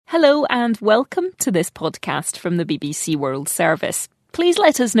Hello and welcome to this podcast from the BBC World Service. Please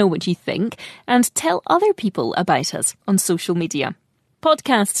let us know what you think and tell other people about us on social media.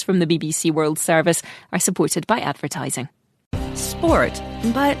 Podcasts from the BBC World Service are supported by advertising. Sport,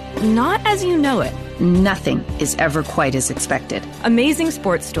 but not as you know it. Nothing is ever quite as expected. Amazing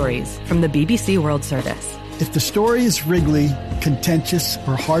sports stories from the BBC World Service. If the story is wriggly, contentious,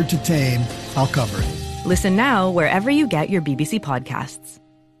 or hard to tame, I'll cover it. Listen now wherever you get your BBC podcasts.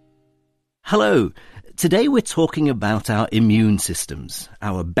 Hello. Today we're talking about our immune systems,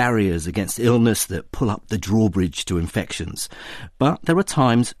 our barriers against illness that pull up the drawbridge to infections. But there are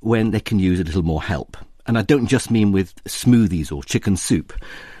times when they can use a little more help. And I don't just mean with smoothies or chicken soup.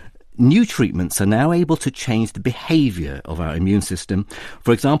 New treatments are now able to change the behaviour of our immune system,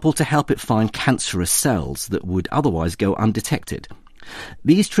 for example, to help it find cancerous cells that would otherwise go undetected.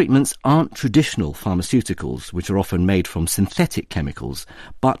 These treatments aren't traditional pharmaceuticals, which are often made from synthetic chemicals,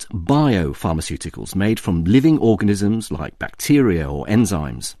 but bio-pharmaceuticals made from living organisms like bacteria or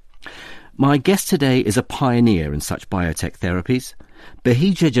enzymes. My guest today is a pioneer in such biotech therapies.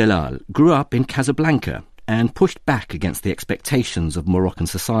 Bahija Jallal grew up in Casablanca and pushed back against the expectations of Moroccan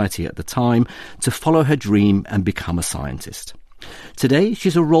society at the time to follow her dream and become a scientist. Today,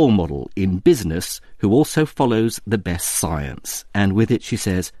 she's a role model in business who also follows the best science, and with it, she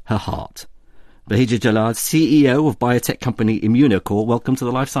says, her heart. Bahija Jallal, CEO of biotech company Immunocore, welcome to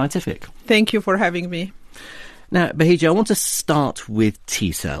the Life Scientific. Thank you for having me. Now, Bahija, I want to start with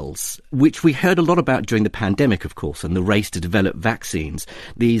T cells, which we heard a lot about during the pandemic, of course, and the race to develop vaccines.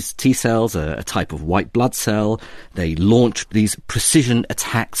 These T cells are a type of white blood cell. They launch these precision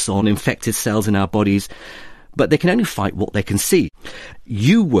attacks on infected cells in our bodies, but they can only fight what they can see.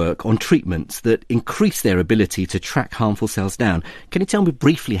 You work on treatments that increase their ability to track harmful cells down. Can you tell me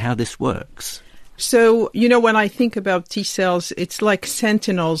briefly how this works? So, when I think about T cells, it's like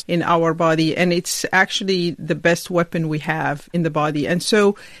sentinels in our body, and it's actually the best weapon we have in the body. And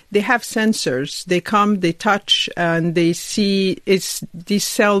so they have sensors. They come, they touch, and they see is this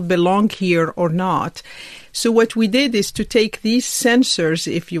cell belong here or not. So what we did is to take these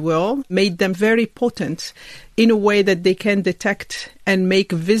sensors, if you will, made them very potent in a way that they can detect and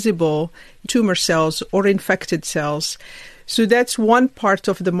make visible tumor cells or infected cells. So that's one part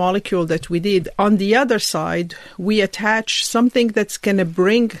of the molecule that we did. On the other side, we attach something that's going to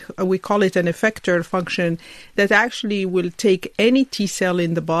bring, we call it an effector function, that actually will take any T cell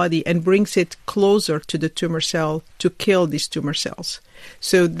in the body and brings it closer to the tumor cell to kill these tumor cells.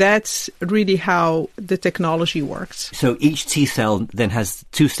 So that's really how the technology works. So each T cell then has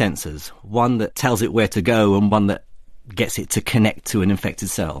two sensors, one that tells it where to go and one that gets it to connect to an infected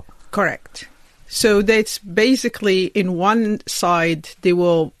cell. Correct. So that's basically in one side, they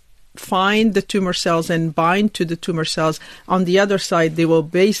will find the tumor cells and bind to the tumor cells. On the other side, they will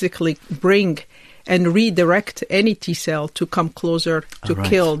basically bring and redirect any T cell to come closer to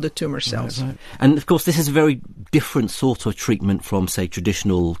kill the tumor cells. Right. And of course, this is a very different sort of treatment from, say,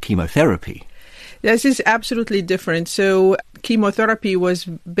 traditional chemotherapy. This is absolutely different. So chemotherapy was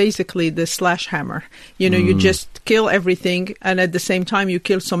basically the sledgehammer. You just kill everything, and at the same time you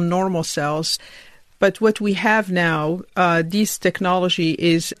kill some normal cells. But what we have now, this technology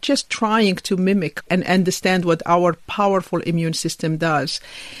is just trying to mimic and understand what our powerful immune system does.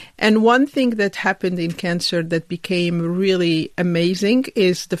 And one thing that happened in cancer that became really amazing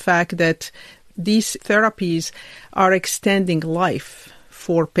is the fact that these therapies are extending life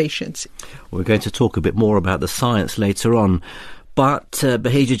for patients. We're going to talk a bit more about the science later on. But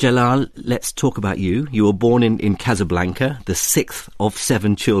Bahija Jallal, let's talk about you. You were born in Casablanca, the sixth of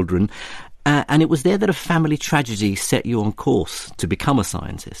 7 children. And it was there that a family tragedy set you on course to become a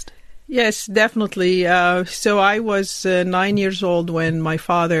scientist. Yes, definitely. So I was 9 years old when my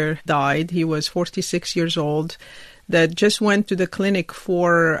father died. He was 46 years old, that just went to the clinic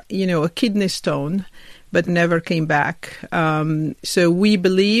for, a kidney stone, but never came back. So we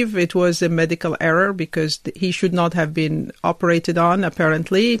believe it was a medical error because he should not have been operated on,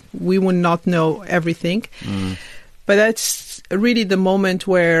 apparently. We would not know everything. But that's really the moment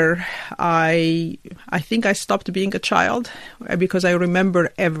where I think I stopped being a child, because I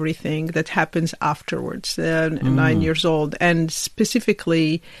remember everything that happens afterwards, 9 years old, and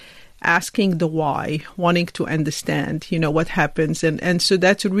specifically asking the why, wanting to understand, what happens. And so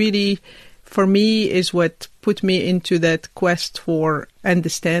that's really, for me, is what put me into that quest for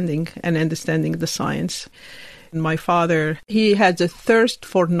understanding the science. My father, he had a thirst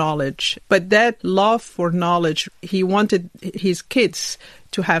for knowledge, but that love for knowledge, he wanted his kids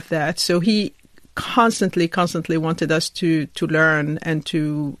to have that. So he constantly wanted us to learn and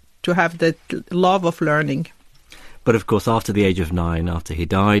to have that love of learning. But of course, after the age of 9, after he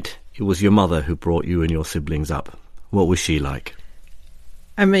died, it was your mother who brought you and your siblings up. What was she like?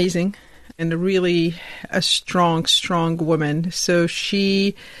 Amazing. And really a strong, strong woman. So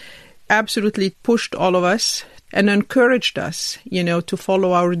she absolutely pushed all of us and encouraged us, to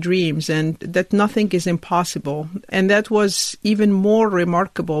follow our dreams and that nothing is impossible. And that was even more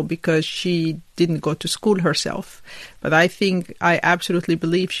remarkable because she didn't go to school herself. But I absolutely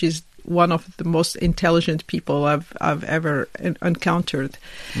believe she's one of the most intelligent people I've ever encountered.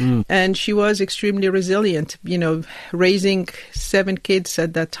 And she was extremely resilient. Raising 7 kids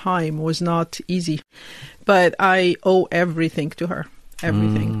at that time was not easy. But I owe everything to her,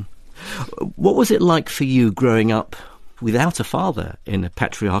 everything. What was it like for you growing up without a father in a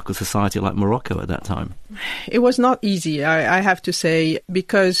patriarchal society like Morocco at that time? It was not easy, I have to say,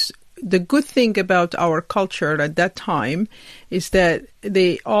 because the good thing about our culture at that time is that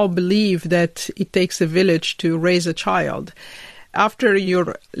they all believe that it takes a village to raise a child. After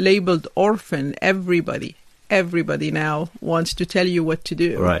you're labeled orphan, everybody now wants to tell you what to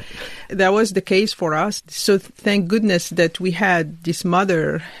do. Right. That was the case for us. So thank goodness that we had this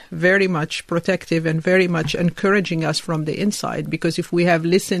mother very much protective and very much encouraging us from the inside, because if we have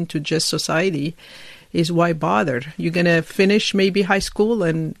listened to just society, is why bother? You're going to finish maybe high school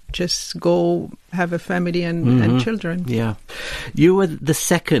and just go have a family and children. Yeah. You were the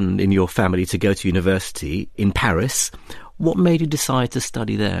second in your family to go to university in Paris. What made you decide to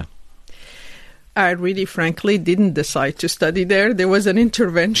study there? I really, frankly, didn't decide to study there. There was an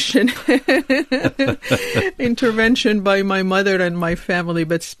intervention by my mother and my family,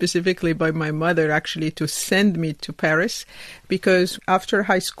 but specifically by my mother, actually, to send me to Paris. Because after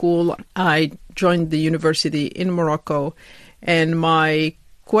high school, I joined the university in Morocco, and my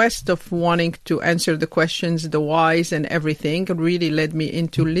quest of wanting to answer the questions, the whys and everything really led me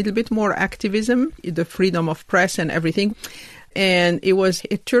into a little bit more activism, the freedom of press and everything. And it was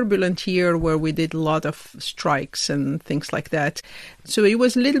a turbulent year where we did a lot of strikes and things like that. So it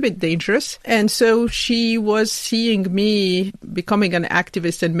was a little bit dangerous. And so she was seeing me becoming an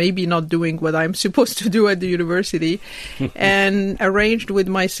activist and maybe not doing what I'm supposed to do at the university and arranged with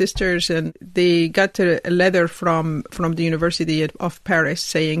my sisters. And they got a letter from the University of Paris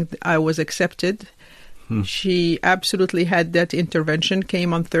saying I was accepted. She absolutely had that intervention,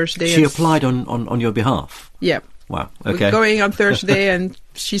 came on Thursday. She applied on your behalf? Yeah. Wow, okay. We're going on Thursday, and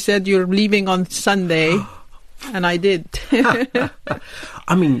she said, you're leaving on Sunday, and I did.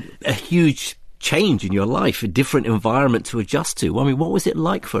 I mean, a huge change in your life, a different environment to adjust to. I mean, what was it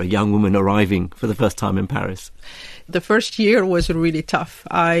like for a young woman arriving for the first time in Paris? The first year was really tough.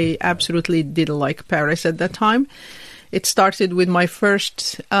 I absolutely didn't like Paris at that time. It started with my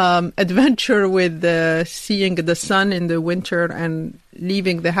first adventure with seeing the sun in the winter and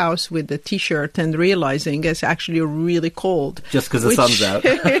leaving the house with the T-shirt and realizing it's actually really cold. Just because the sun's out.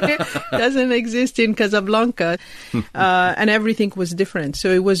 Doesn't exist in Casablanca. And everything was different.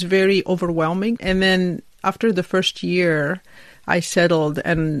 So it was very overwhelming. And then after the first year, I settled,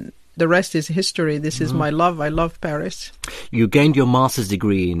 and the rest is history. This is my love. I love Paris. You gained your master's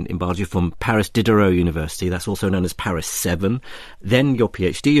degree in Bahjia from Paris Diderot University. That's also known as Paris 7. Then your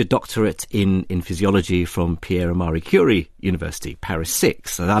PhD, your doctorate in physiology from Pierre and Marie Curie University, Paris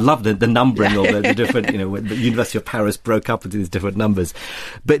 6. And I love the numbering of the different, when the University of Paris broke up into these different numbers.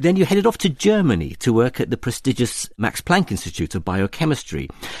 But then you headed off to Germany to work at the prestigious Max Planck Institute of Biochemistry.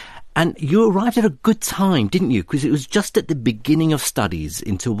 And you arrived at a good time, didn't you? Because it was just at the beginning of studies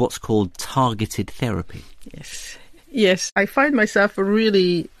into what's called targeted therapy. Yes. I find myself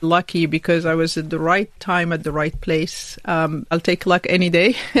really lucky because I was at the right time at the right place. I'll take luck any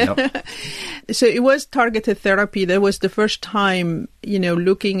day. Yep. So it was targeted therapy. That was the first time,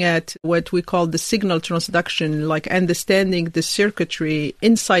 looking at what we call the signal transduction, like understanding the circuitry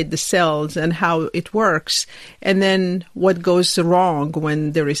inside the cells and how it works, and then what goes wrong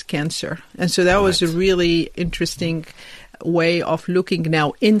when there is cancer. And so that was a really interesting way of looking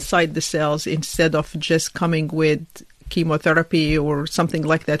now inside the cells instead of just coming with chemotherapy or something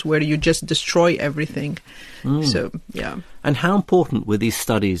like that where you just destroy everything. So, yeah. And how important were these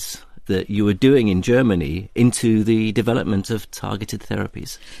studies that you were doing in Germany into the development of targeted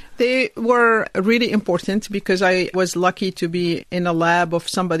therapies? They were really important because I was lucky to be in a lab of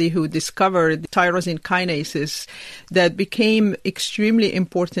somebody who discovered tyrosine kinases that became extremely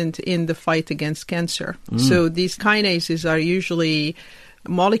important in the fight against cancer. So these kinases are usually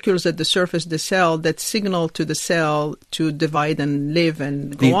molecules at the surface of the cell that signal to the cell to divide and live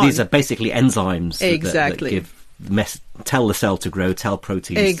and go on. These are basically enzymes that give tell the cell to grow, tell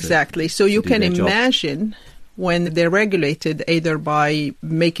proteins. Exactly. So you can imagine when they're regulated either by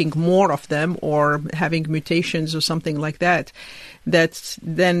making more of them or having mutations or something like that, that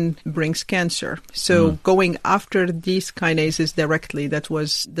then brings cancer. So going after these kinases directly, that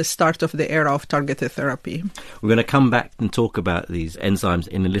was the start of the era of targeted therapy. We're going to come back and talk about these enzymes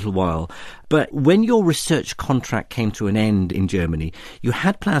in a little while. But when your research contract came to an end in Germany, you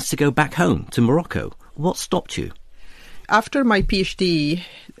had plans to go back home to Morocco. What stopped you? After my PhD,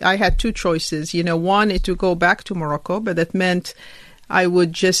 I had two choices. One is to go back to Morocco, but that meant I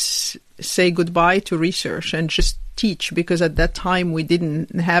would just say goodbye to research and just teach, because at that time we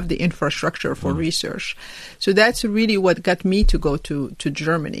didn't have the infrastructure for research. So that's really what got me to go to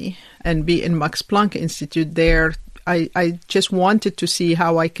Germany and be in Max Planck Institute there. I just wanted to see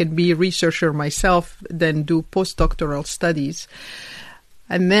how I can be a researcher myself, then do postdoctoral studies.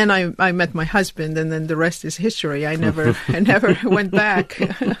 And then I met my husband, and then the rest is history. I never went back.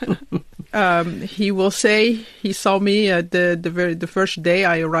 He will say he saw me at the first day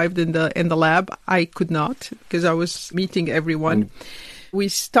I arrived in the lab. I could not, because I was meeting everyone. We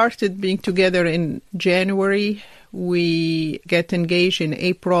started being together in January. We get engaged in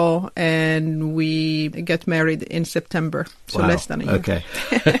April, and we get married in September. So less than a year. Okay.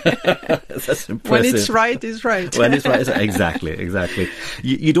 That's impressive. When it's right, it's right. When it's right, exactly.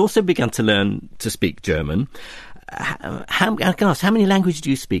 You'd also begun to learn to speak German. I can ask, how many languages do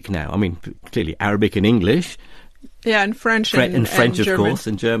you speak now? I mean, clearly Arabic and English. Yeah, and French and French, of German. Course,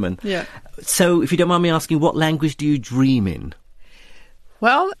 and German. Yeah. So, if you don't mind me asking, what language do you dream in?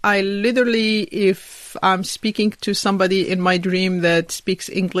 Well, I literally, if I'm speaking to somebody in my dream that speaks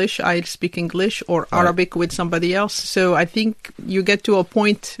English, I speak English, or Arabic with somebody else. So I think you get to a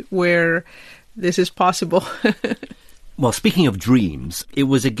point where this is possible. Well, speaking of dreams, it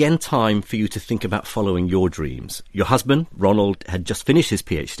was again time for you to think about following your dreams. Your husband, Ronald, had just finished his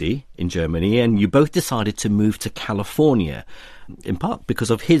PhD in Germany, and you both decided to move to California, in part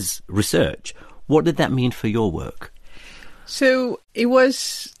because of his research. What did that mean for your work? So it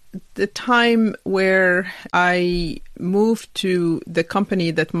was the time where I moved to the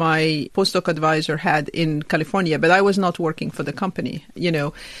company that my postdoc advisor had in California, but I was not working for the company.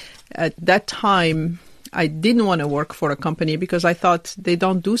 At that time, I didn't want to work for a company because I thought they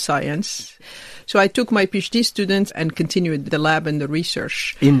don't do science. So I took my PhD students and continued the lab and the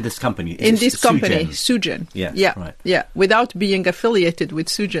research. In this company? Sugen. Yeah. Without being affiliated with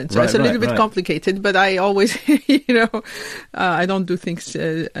Sugen. So it's a little bit complicated, but I always, I don't do things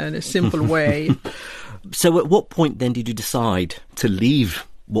in a simple way. So at what point then did you decide to leave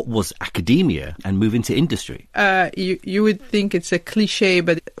what was academia and move into industry? You would think it's a cliche,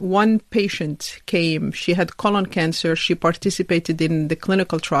 but one patient came. She had colon cancer. She participated in the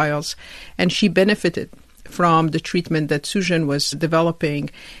clinical trials, and she benefited from the treatment that Sugen was developing.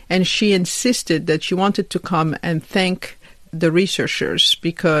 And she insisted that she wanted to come and thank the researchers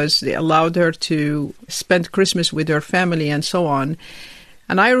because they allowed her to spend Christmas with her family and so on.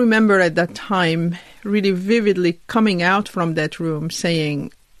 And I remember at that time really vividly coming out from that room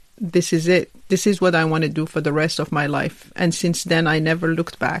saying, this is it. This is what I want to do for the rest of my life. And since then, I never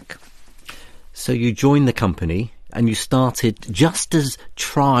looked back. So you joined the company and you started just as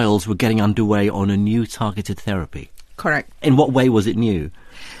trials were getting underway on a new targeted therapy. Correct. In what way was it new?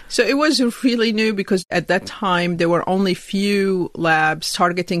 So it was really new because at that time, there were only few labs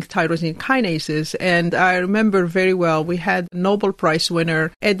targeting tyrosine kinases. And I remember very well, we had Nobel Prize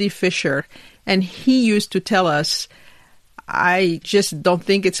winner Eddie Fisher, and he used to tell us, I just don't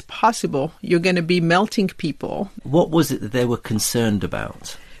think it's possible. You're going to be melting people. What was it that they were concerned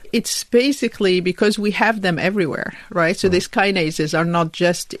about? It's basically because we have them everywhere, right? So these kinases are not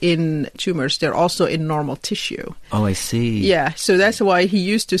just in tumors, they're also in normal tissue. Oh, I see. Yeah, so that's why he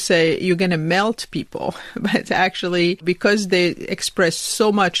used to say you're going to melt people. But actually, because they express so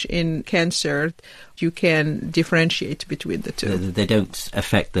much in cancer, you can differentiate between the two. They don't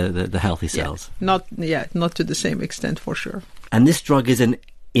affect the healthy cells. Not to the same extent for sure. And this drug is an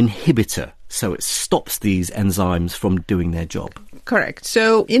inhibitor, so it stops these enzymes from doing their job. Correct.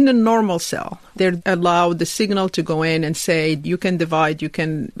 So in the normal cell, they allow the signal to go in and say, you can divide, you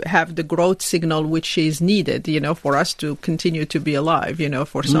can have the growth signal which is needed, for us to continue to be alive,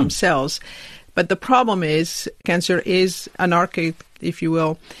 for some cells. But the problem is, cancer is anarchic, if you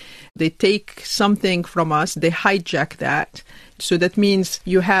will. They take something from us, they hijack that. So that means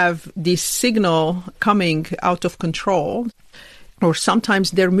you have this signal coming out of control. Or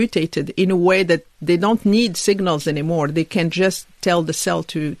sometimes they're mutated in a way that they don't need signals anymore. They can just tell the cell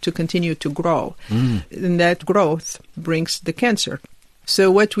to continue to grow. And that growth brings the cancer. So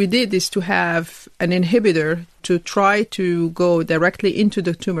what we did is to have an inhibitor to try to go directly into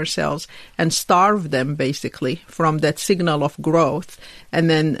the tumor cells and starve them basically from that signal of growth and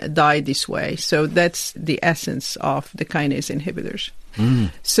then die this way. So that's the essence of the kinase inhibitors.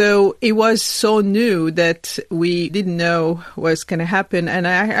 So it was so new that we didn't know what's going to happen. And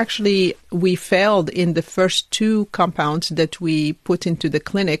we failed in the first 2 compounds that we put into the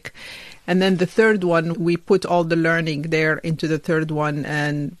clinic. And then the third one, we put all the learning there into the third one,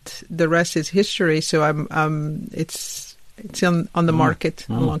 and the rest is history. So it's on the market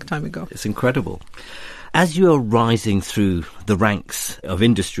a long time ago. It's incredible. As you're rising through the ranks of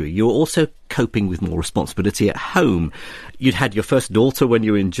industry, you're also coping with more responsibility at home. You'd had your first daughter when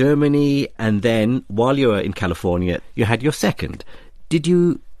you were in Germany, and then while you were in California, you had your second. Did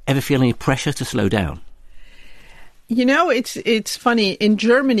you ever feel any pressure to slow down? You know, it's funny. In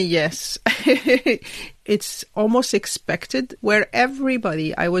Germany, yes. It's almost expected, where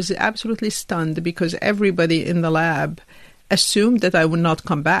I was absolutely stunned because everybody in the lab assumed that I would not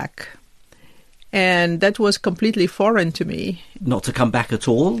come back. And that was completely foreign to me. Not to come back at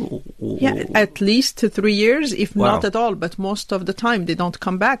all? Yeah, at least 3 years, if not at all. But most of the time, they don't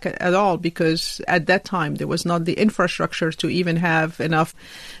come back at all because at that time, there was not the infrastructure to even have enough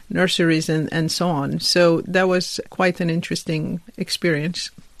nurseries and so on. So that was quite an interesting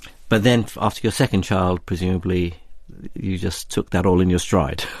experience. But then after your second child, presumably, you just took that all in your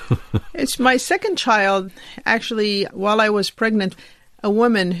stride. It's my second child. Actually, while I was pregnant, a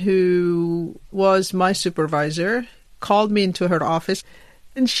woman who was my supervisor called me into her office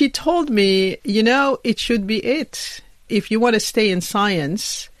and she told me, it should be it. If you want to stay in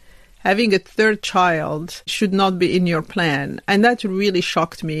science, having a third child should not be in your plan. And that really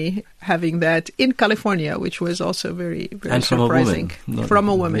shocked me, having that in California, which was also very, very and surprising. From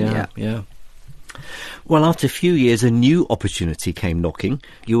a woman, yeah. Well, after a few years, a new opportunity came knocking.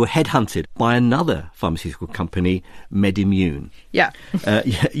 You were headhunted by another pharmaceutical company, MedImmune. Yeah.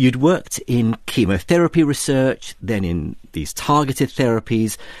 You'd worked in chemotherapy research, then in these targeted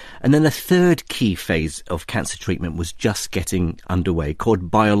therapies, and then the third key phase of cancer treatment was just getting underway,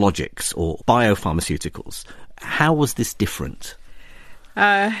 called biologics or bio-pharmaceuticals. How was this different?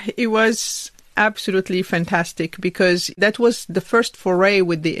 It was absolutely fantastic because that was the first foray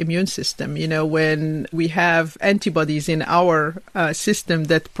with the immune system, when we have antibodies in our system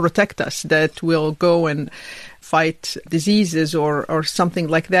that protect us, that will go and fight diseases or something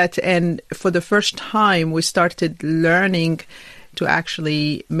like that. And for the first time, we started learning to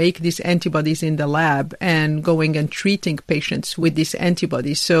actually make these antibodies in the lab and going and treating patients with these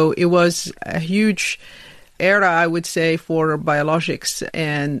antibodies. So it was a huge era, I would say, for biologics.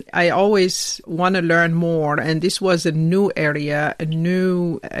 And I always want to learn more. And this was a new area, a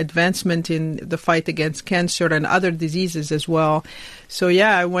new advancement in the fight against cancer and other diseases as well. So,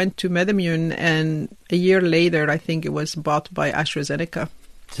 I went to MedImmune, and a year later, I think it was bought by AstraZeneca.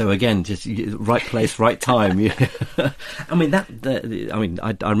 So again, just right place, right time. I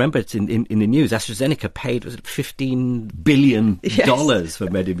remember it in the news. AstraZeneca paid $15 billion for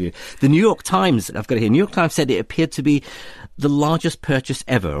MedImmune. The New York Times, I've got it here. New York Times said it appeared to be the largest purchase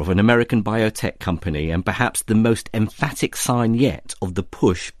ever of an American biotech company, and perhaps the most emphatic sign yet of the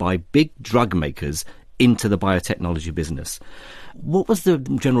push by big drug makers into the biotechnology business. What was the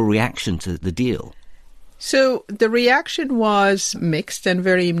general reaction to the deal? So the reaction was mixed and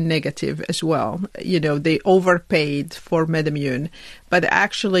very negative as well. They overpaid for MedImmune. But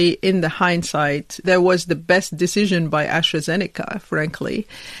actually, in the hindsight, that was the best decision by AstraZeneca, frankly.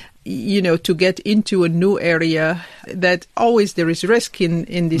 To get into a new area that always there is risk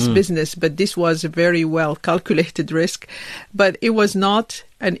in this business, but this was a very well calculated risk. But it was not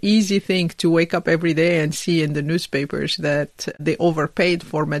an easy thing to wake up every day and see in the newspapers that they overpaid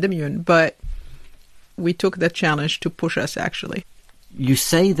for MedImmune. But we took that challenge to push us, actually. You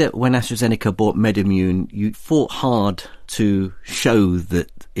say that when AstraZeneca bought MedImmune, you fought hard to show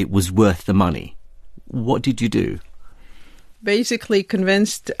that it was worth the money. What did you do? Basically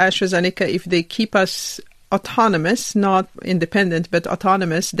convinced AstraZeneca, if they keep us autonomous, not independent, but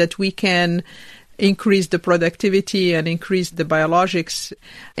autonomous, that we can increase the productivity and increase the biologics.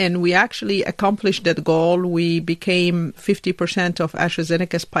 And we actually accomplished that goal. We became 50% of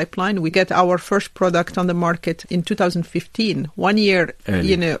AstraZeneca's pipeline. We get our first product on the market in 2015, 1 year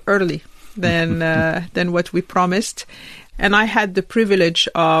early than what we promised. And I had the privilege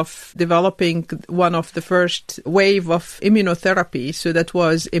of developing one of the first wave of immunotherapy. So that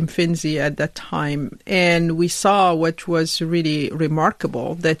was Imfinzi at that time. And we saw what was really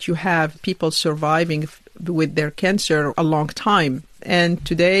remarkable, that you have people surviving with their cancer a long time. And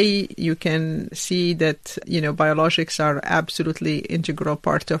today you can see that, biologics are absolutely integral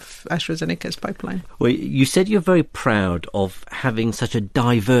part of AstraZeneca's pipeline. Well, you said you're very proud of having such a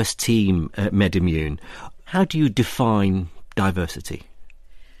diverse team at MedImmune. How do you define diversity?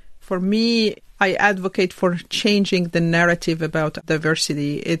 For me, I advocate for changing the narrative about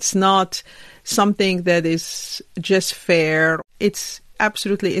diversity. It's not something that is just fair. It's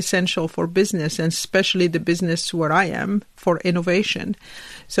absolutely essential for business, and especially the business where I am, for innovation.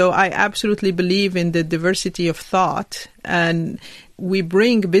 So I absolutely believe in the diversity of thought, and we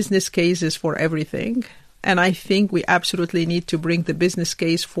bring business cases for everything. And I think we absolutely need to bring the business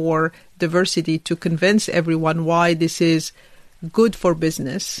case for diversity to convince everyone why this is good for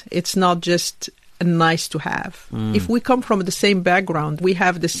business. It's not just nice to have. If we come from the same background, we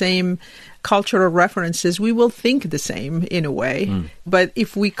have the same cultural references, we will think the same in a way. But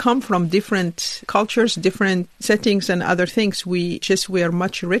if we come from different cultures, different settings and other things, we are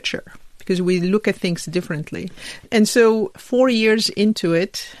much richer because we look at things differently. And so 4 years into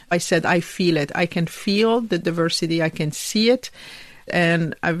it, I said, I feel it. I can feel the diversity. I can see it.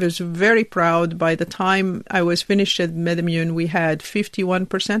 And I was very proud. By the time I was finished at MedImmune, we had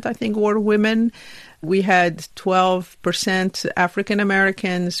 51%, I think, were women. We had 12% African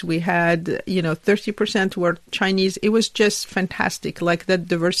Americans. We had, 30% were Chinese. It was just fantastic. Like, that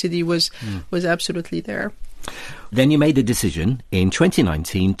diversity was absolutely there. Then you made a decision in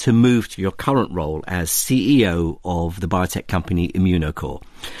 2019 to move to your current role as CEO of the biotech company Immunocore.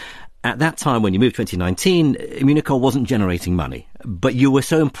 At that time, when you moved 2019, Immunocore wasn't generating money, but you were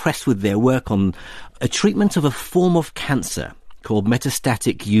so impressed with their work on a treatment of a form of cancer called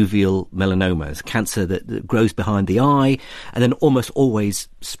metastatic uveal melanoma. It's cancer that grows behind the eye and then almost always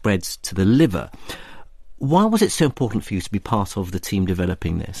spreads to the liver. Why was it so important for you to be part of the team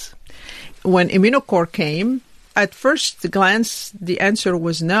developing this? When Immunocore came, at first glance, the answer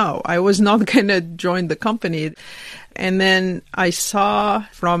was no. I was not going to join the company. And then I saw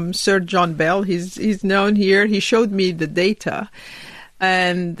from Sir John Bell, he's known here, he showed me the data.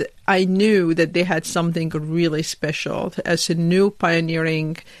 And I knew that they had something really special as a new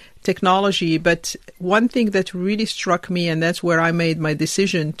pioneering technology. But one thing that really struck me, and that's where I made my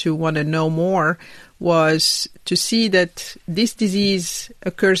decision to want to know more, was to see that this disease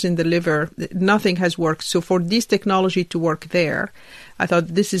occurs in the liver. Nothing has worked. So for this technology to work there, I thought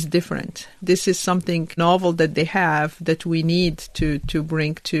this is different. This is something novel that they have that we need to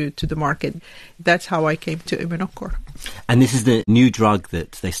bring to the market. That's how I came to Immunocore. And this is the new drug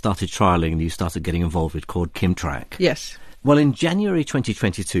that they started trialling and you started getting involved with, called Kimmtrak. Yes. Well, in January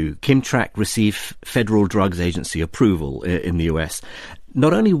 2022, Kimmtrak received Federal Drugs Agency approval in the US.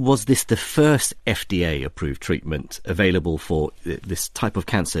 Not only was this the first FDA-approved treatment available for this type of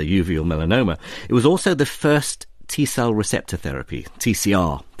cancer, uveal melanoma, it was also the first T-cell receptor therapy,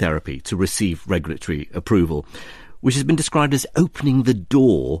 TCR therapy, to receive regulatory approval, which has been described as opening the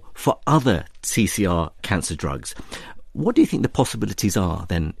door for other TCR cancer drugs. What do you think the possibilities are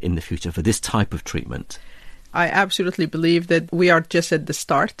then in the future for this type of treatment? I absolutely believe that we are just at the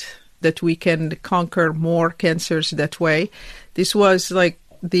start, that we can conquer more cancers that way. This was like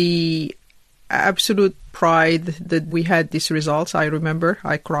the absolute pride that we had these results. I remember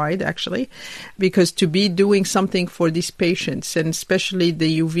I cried, actually, because to be doing something for these patients, and especially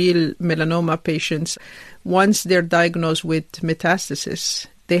the uveal melanoma patients, once they're diagnosed with metastasis,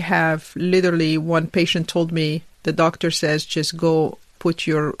 they have literally, one patient told me, the doctor says, just go put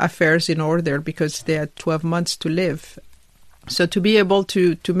your affairs in order because they had 12 months to live. So to be able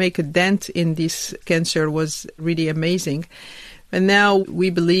to make a dent in this cancer was really amazing. And now we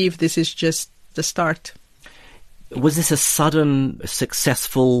believe this is just the start. Was this a sudden,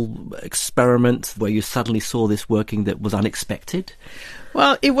 successful experiment where you suddenly saw this working that was unexpected?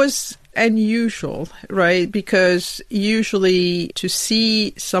 Well, it was unusual, right? Because usually to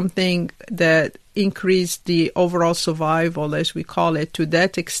see something that increased the overall survival, as we call it, to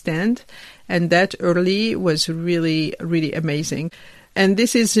that extent and that early was really, really amazing. And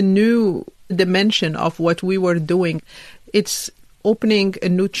this is a new dimension of what we were doing. It's opening a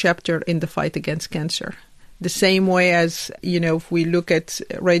new chapter in the fight against cancer. The same way as, if we look at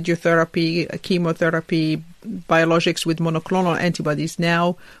radiotherapy, chemotherapy, biologics with monoclonal antibodies,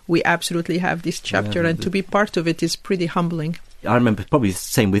 now we absolutely have this chapter, and to be part of it is pretty humbling. I remember probably the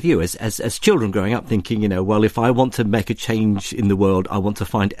same with you, as children growing up thinking, well, if I want to make a change in the world, I want to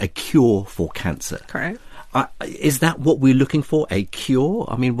find a cure for cancer. Correct. Is that what we're looking for, a cure?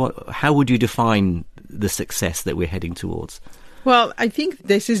 I mean, how would you define the success that we're heading towards? Well, I think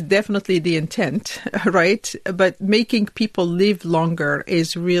this is definitely the intent, right? But making people live longer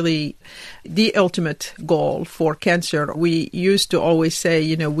is really the ultimate goal for cancer. We used to always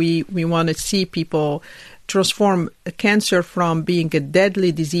say, we want to see people transform cancer from being a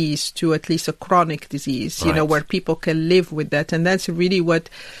deadly disease to at least a chronic disease, right, where people can live with that. And that's really what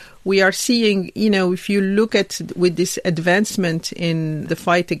we are seeing. If you look at with this advancement in the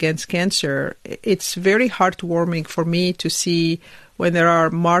fight against cancer, it's very heartwarming for me to see when there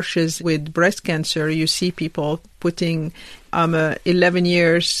are marches with breast cancer, you see people putting 11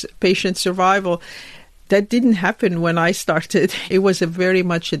 years patient survival. That didn't happen when I started. It was very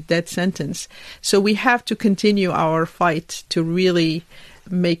much a death sentence. So we have to continue our fight to really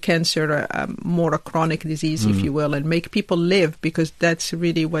make cancer more a chronic disease, if you will, and make people live, because that's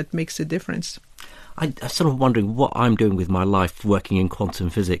really what makes a difference. I'm sort of wondering what I'm doing with my life working in quantum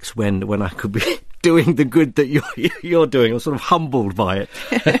physics when I could be doing the good that you're doing. I'm sort of humbled by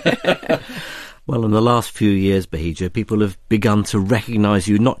it. Well, in the last few years, Bahija, people have begun to recognise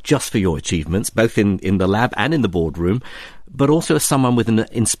you not just for your achievements, both in the lab and in the boardroom, but also as someone with an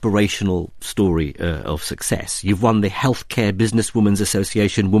inspirational story of success. You've won the Healthcare Businesswomen's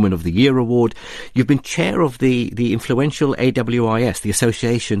Association Woman of the Year Award. You've been chair of the influential AWIS, the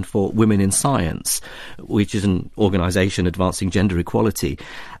Association for Women in Science, which is an organisation advancing gender equality.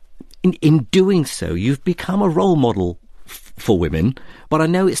 In doing so, you've become a role model for women, but I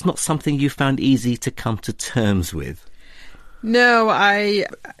know it's not something you found easy to come to terms with. No,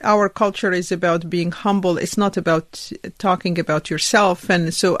 our culture is about being humble. It's not about talking about yourself.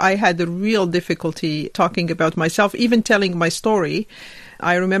 And so I had a real difficulty talking about myself, even telling my story.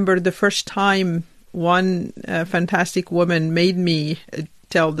 I remember the first time one fantastic woman made me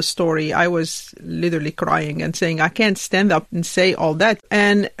tell the story, I was literally crying and saying, I can't stand up and say all that.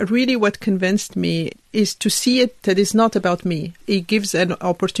 And really what convinced me is to see it that it's not about me. It gives an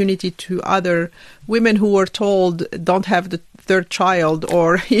opportunity to other women who were told don't have the third child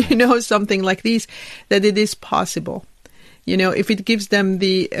or, something like this, that it is possible. If it gives them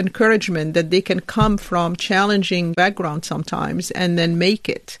the encouragement that they can come from challenging background sometimes and then make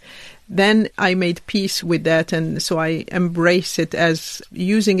it, then I made peace with that, and so I embrace it as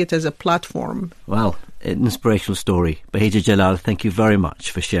using it as a platform. Well, an inspirational story. Bahija Jallal, thank you very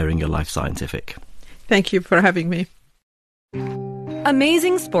much for sharing your life scientific. Thank you for having me.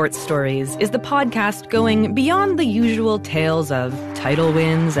 Amazing Sports Stories is the podcast going beyond the usual tales of title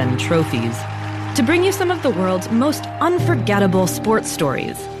wins and trophies to bring you some of the world's most unforgettable sports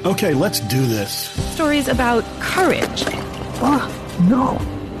stories. Okay, let's do this. Stories about courage. Oh, no.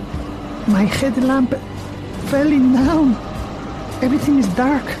 My headlamp fell down. Everything is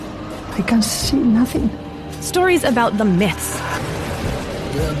dark. I can see nothing. Stories about the myths.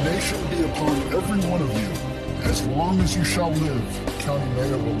 Damnation be upon every one of you. As long as you shall live, County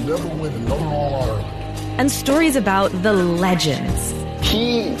Mayor will never win another All-Ireland. And stories about the legends.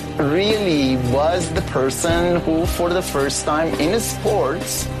 He really was the person who, for the first time in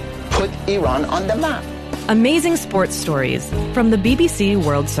sports, put Iran on the map. Amazing Sports Stories from the BBC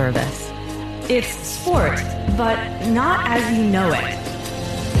World Service. It's sport, but not as you know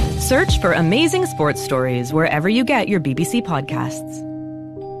it. Search for Amazing Sports Stories wherever you get your BBC podcasts.